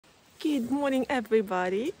Good morning,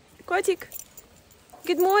 everybody. Kotik,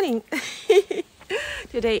 good morning.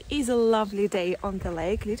 Today is a lovely day on the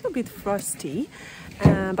lake, a little bit frosty,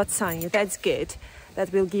 but sunny. That's good.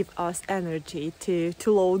 That will give us energy to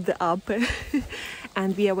load up.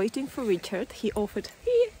 And we are waiting for Richard. He offered,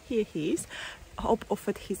 here he is,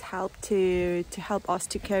 offered his help to help us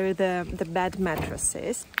to carry the bed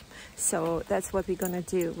mattresses. So that's what we're gonna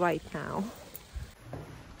do right now.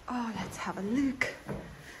 Oh, let's have a look.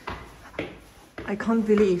 I can't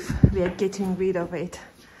believe we are getting rid of it.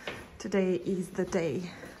 Today is the day.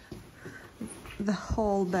 The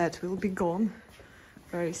whole bed will be gone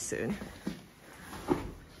very soon.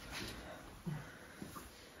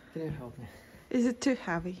 Can you help me? Is it too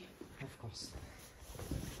heavy? Of course.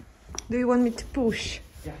 Do you want me to push?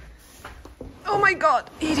 Yeah. Oh my god,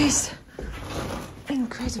 it is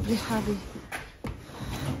incredibly heavy.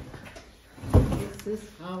 This is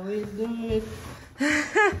how we do it.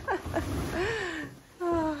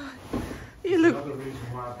 Oh, you look. Another reason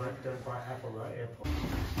why I don't buy Apple at airport.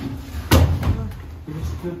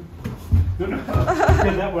 No,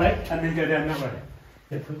 go that way and then go down that way.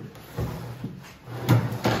 Yeah,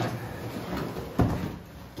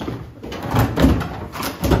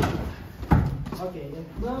 Okay,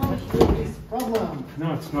 now here is problem.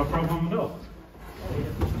 no, it's no problem at all.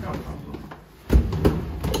 No problem.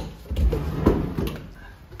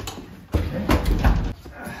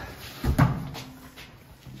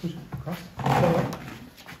 Push it across.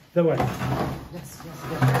 That way. Yes, yes.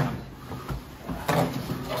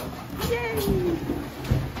 Yay!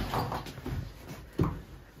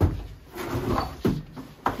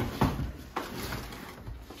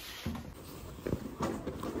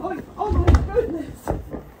 Oh my goodness!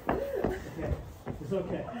 Okay. It's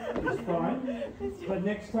okay. It's fine. But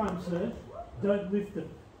next time, sir, don't lift it.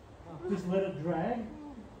 Just let it drag,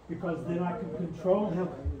 because then I can control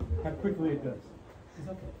how quickly it goes. It's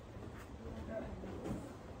okay.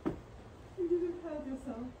 You didn't hurt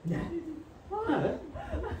yourself. Yeah. No?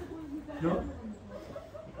 No?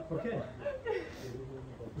 Okay.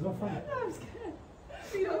 It's not funny. I'm scared.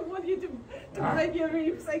 We don't want you to break your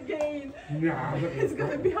ribs again. No. It's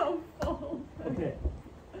gonna be our fault. Okay.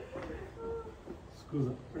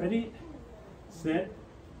 Scusa. Ready? Set.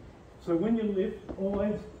 So when you lift,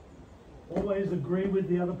 always agree with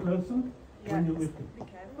the other person when you lift it. Be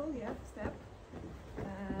careful, yeah. Step.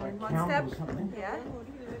 Like One count step. or something? Yeah.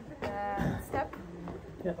 Step.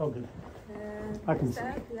 Yeah, oh good. I can see.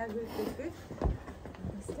 Step. Yeah, good. Step.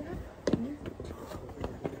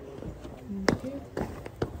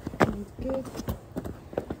 Good.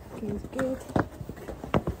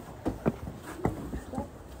 Step.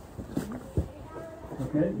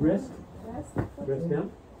 Okay, rest. Rest down.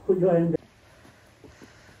 Put your hand down.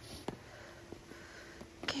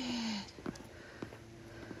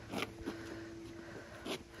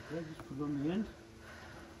 Just put it on the end.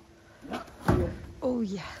 Oh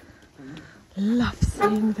yeah, love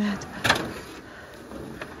seeing that.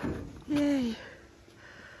 Yay.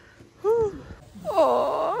 Whew.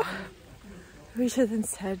 Oh, Richard and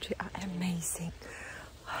Sergio are amazing.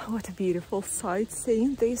 What a beautiful sight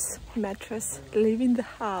seeing this mattress leaving the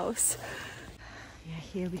house. Yeah,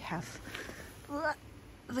 here we have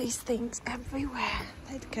these things everywhere.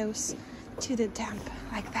 That goes to the dump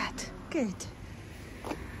like that. Good.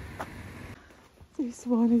 This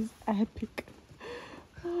one is epic.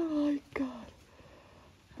 Oh my god.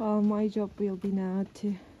 My job will be now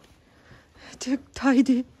to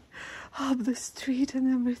tidy up the street and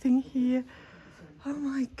everything here. Oh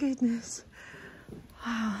my goodness.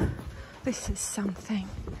 Wow, this is something.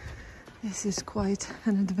 This is quite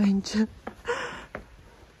an adventure.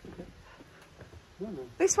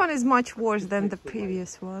 This one is much worse than the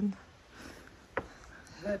previous one.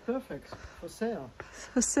 They're perfect for sale.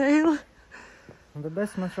 For sale. The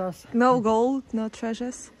best mattress. No gold, no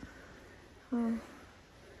treasures. Oh.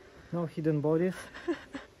 No hidden bodies.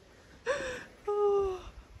 Oh.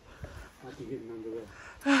 I can get him under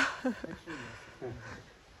there.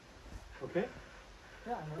 Okay?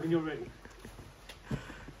 Yeah. When you're ready. Yeah.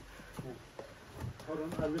 Hold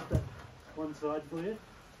on, I lift that one side for you.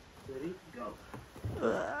 Ready? Go.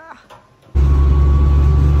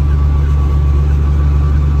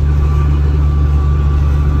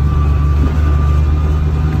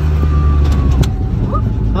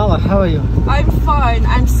 Hala, how are you? I'm fine.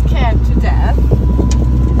 I'm scared to death.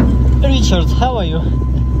 Richard, how are you?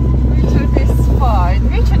 Richard is fine.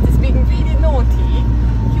 Richard is being really naughty.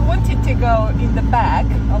 He wanted to go in the back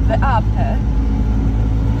of the upper.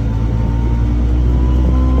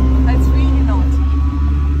 That's really naughty.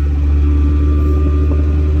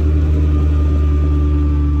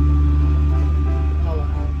 Hala,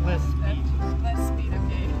 let's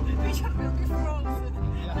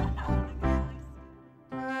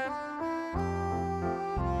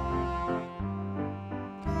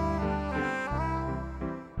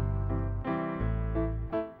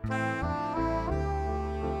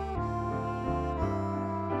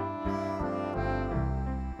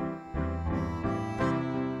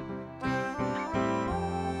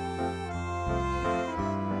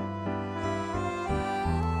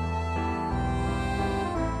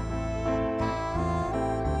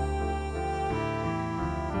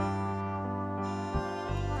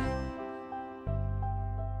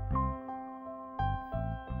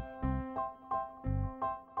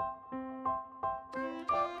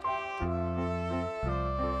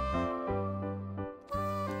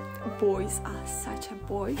boys are such a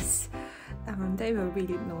boys, and they were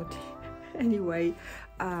really naughty. Anyway,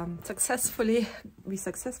 we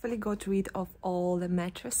successfully got rid of all the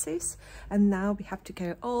mattresses, and now we have to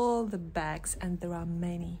carry all the bags, and there are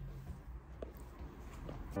many.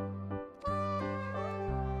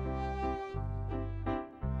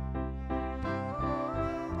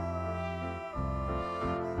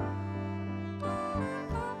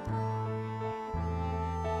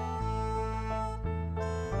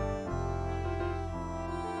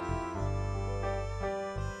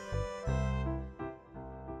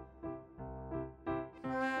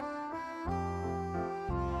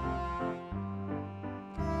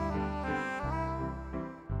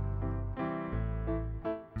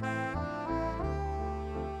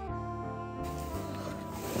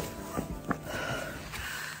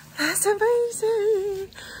 That's amazing!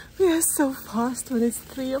 We are so fast when it's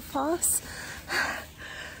 3 of us.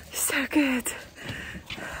 So good.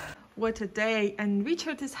 What a day! And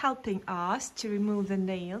Richard is helping us to remove the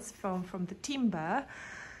nails from the timber.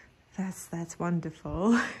 That's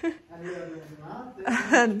wonderful.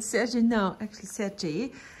 And Sergi, no, actually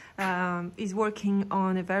Sergi is working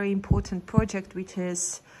on a very important project, which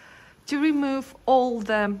is to remove all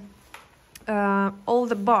the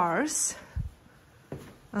bars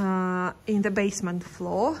in the basement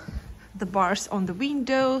floor, the bars on the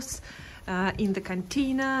windows, in the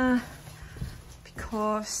cantina,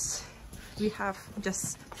 because we have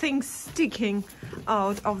just things sticking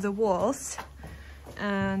out of the walls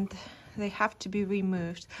and they have to be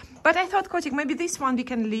removed. But I thought, Kotik, maybe this one we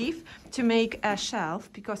can leave to make a shelf,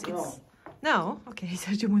 because it's... No? Okay,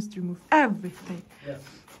 Sergio wants to remove everything. Yes.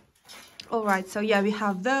 All right, so yeah, we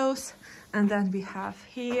have those, and then we have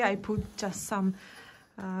here, I put just some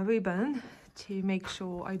ribbon to make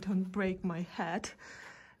sure I don't break my head.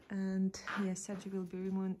 And yes, Sergio will be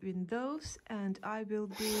removing those, and I will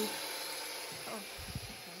be... Oh,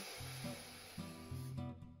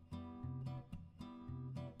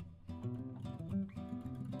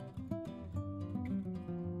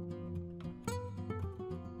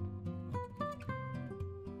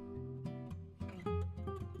 okay.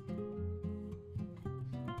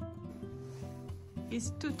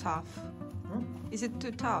 It's too tough. Hmm? Is it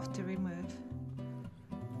too tough to remove?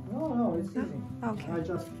 No, it's easy. Okay. I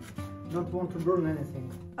just don't want to burn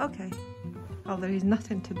anything. Okay. Well, there is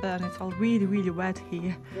nothing to burn. It's all really, really wet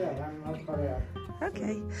here. Yeah, I'm not tired.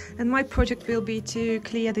 Okay. And my project will be to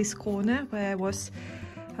clear this corner where I was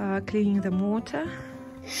cleaning the mortar.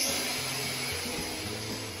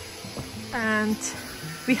 And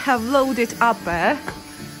we have loaded up there.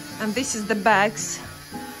 And this is the bags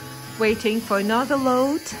waiting for another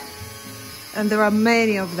load. And there are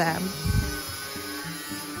many of them.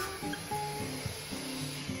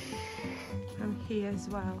 And here as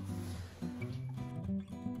well.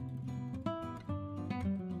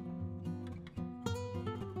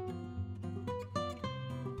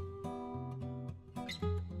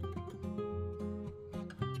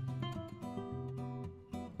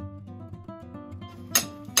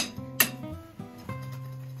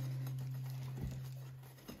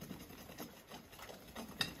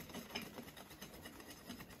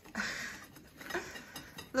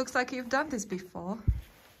 Looks like you've done this before.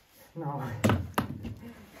 No.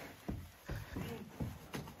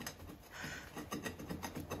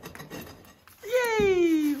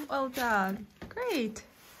 Yay! Well done. Great.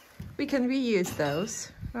 We can reuse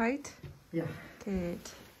those, right? Yeah. Good.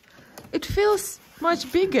 It feels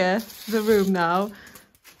much bigger, the room now.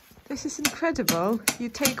 This is incredible. You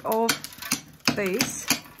take off this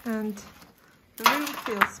and the room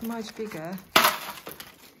feels much bigger.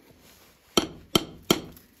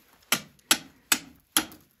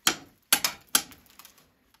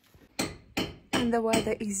 And the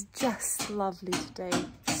weather is just lovely today,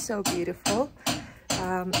 so beautiful.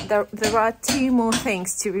 There are 2 more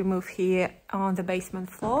things to remove here on the basement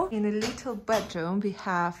floor. In a little bedroom we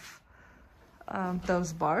have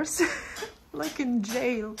those bars, like in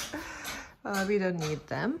jail. We don't need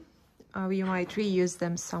them. We might reuse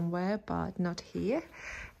them somewhere, but not here.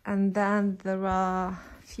 And then there are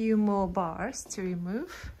a few more bars to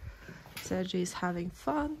remove. Sergi is having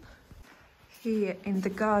fun. Here in the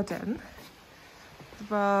garden,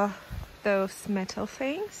 there are those metal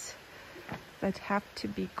things that have to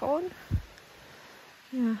be gone.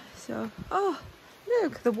 Yeah, so, oh,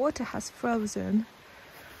 look, the water has frozen.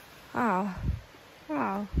 Wow,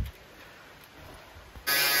 wow.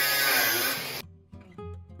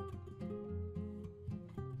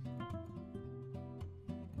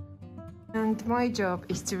 And my job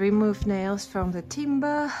is to remove nails from the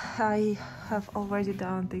timber. I have already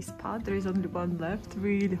done this part. There is only one left,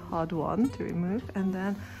 really hard one to remove. And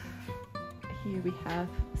then here we have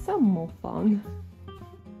some more fun.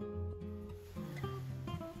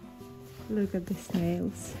 Look at these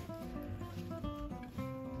nails.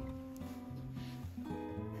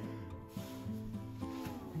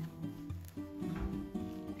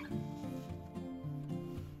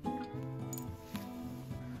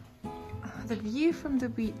 The view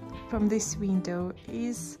from this window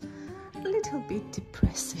is a little bit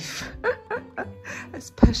depressive,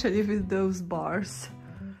 especially with those bars.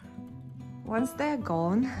 Once they're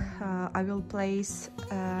gone, I will place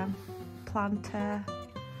a planter,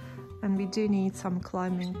 and we do need some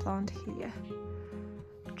climbing plant here,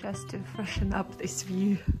 just to freshen up this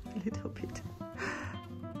view a little bit.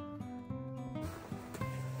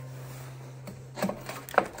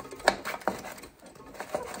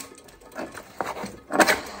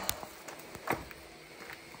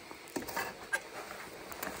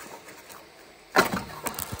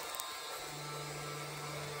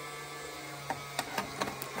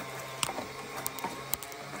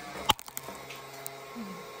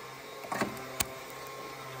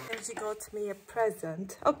 She got me a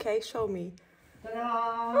present. Okay, show me.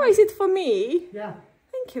 Ta-da! Oh, is it for me? Yeah.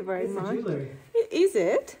 Thank you very It's much. a jewelry. Is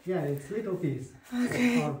it? Yeah, it's little piece.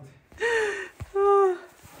 Okay. Oh.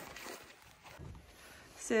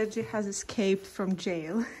 Sergi has escaped from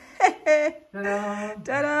jail. Ta-da!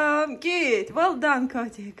 Ta-da! Good. Well done,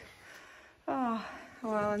 Kotik. Oh,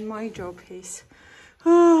 well, and my job is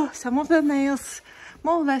some of the nails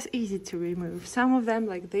more or less easy to remove. Some of them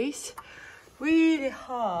like this, really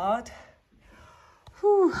hard.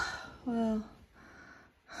 Whew. Well,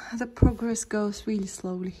 the progress goes really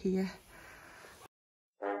slowly here.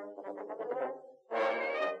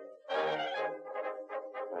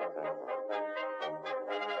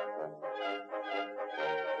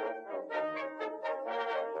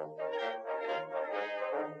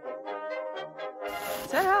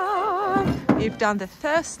 Ta-da! We've done the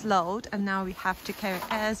first load and now we have to carry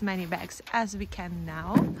as many bags as we can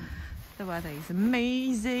now. The weather is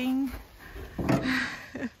amazing.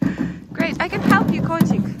 Great, I can help you,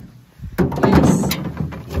 Kotik. Yes,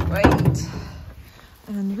 great.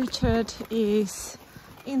 And Richard is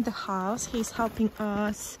in the house. He's helping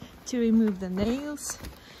us to remove the nails,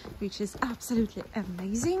 which is absolutely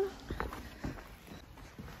amazing.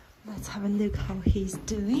 Let's have a look how he's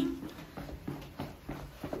doing.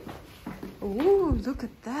 Oh, look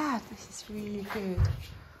at that. This is really good.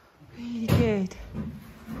 Really good.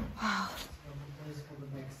 Wow.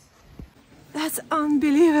 That's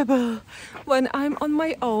unbelievable. When I'm on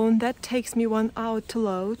my own, that takes me 1 hour to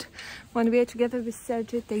load. When we are together with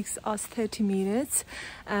Sergio, it takes us 30 minutes.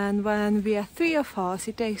 And when we are 3 of us,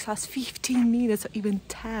 it takes us 15 minutes or even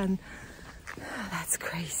 10. That's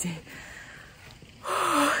crazy.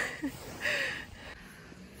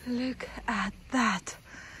 Look at that.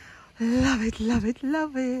 Love it, love it,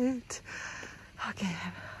 love it. Okay.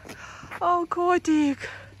 Oh, Kotik,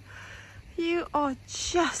 you are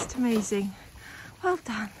just amazing. Well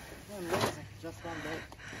done. Amazing. Just one day.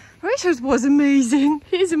 Richard was amazing.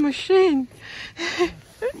 He's a machine.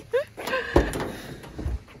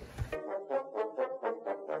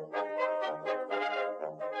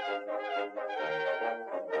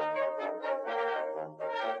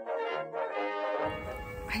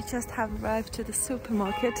 I just have arrived to the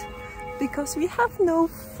supermarket because we have no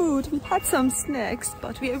food. We had some snacks,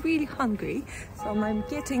 but we are really hungry, so I'm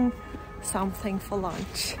getting something for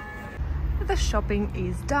lunch. The shopping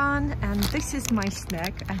is done and this is my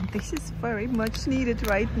snack, and this is very much needed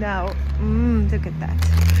right now. Look at that.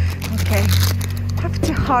 Okay, have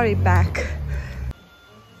to hurry back.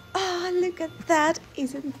 Oh, look at that.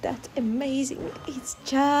 Isn't that amazing? It's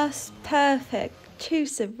just perfect.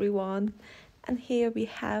 Cheers, everyone. And here we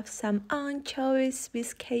have some anchovies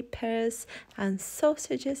with capers and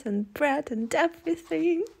sausages and bread and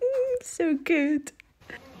everything. So good.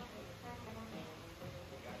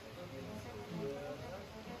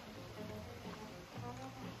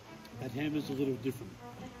 That hammer's a little different.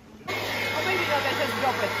 Oh, maybe not, I just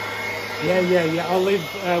drop it. Yeah. I'll leave.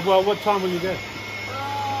 Well, what time will you go?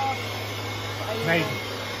 Maybe. I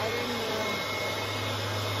don't know.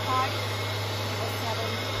 5 or 7.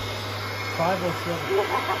 5 or 7.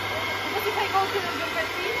 Because if I go to the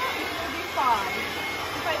casino, it will be 5.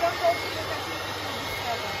 If I don't go to the casino, it will be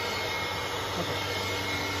 7. Okay.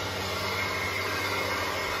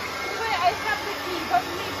 Anyway, I have the key. Don't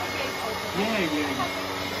leave the gate open. Yeah.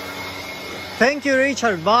 Thank you,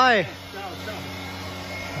 Richard. Bye.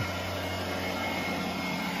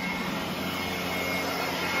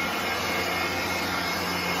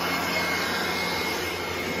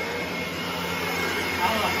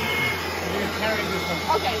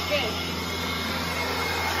 Okay, good.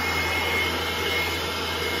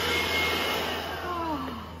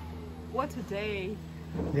 what a day.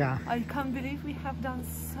 Yeah. I can't believe we have done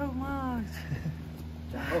so much.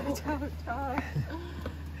 Ciao, ciao.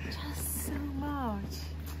 Just so much.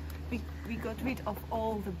 We got rid of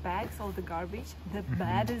all the bags, all the garbage. The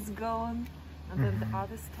bed is gone, and then the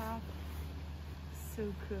other stuff. So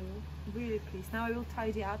cool. Really pleased. Now I will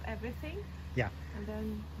tidy up everything. Yeah. And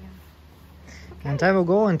then, yeah. And I will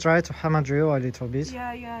go and try to hammer drill a little bit.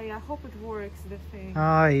 Yeah. Hope it works, the thing.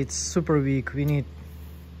 It's super weak. We need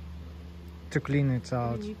to clean it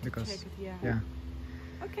out We need to because check it, yeah.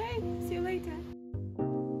 Okay, see you later.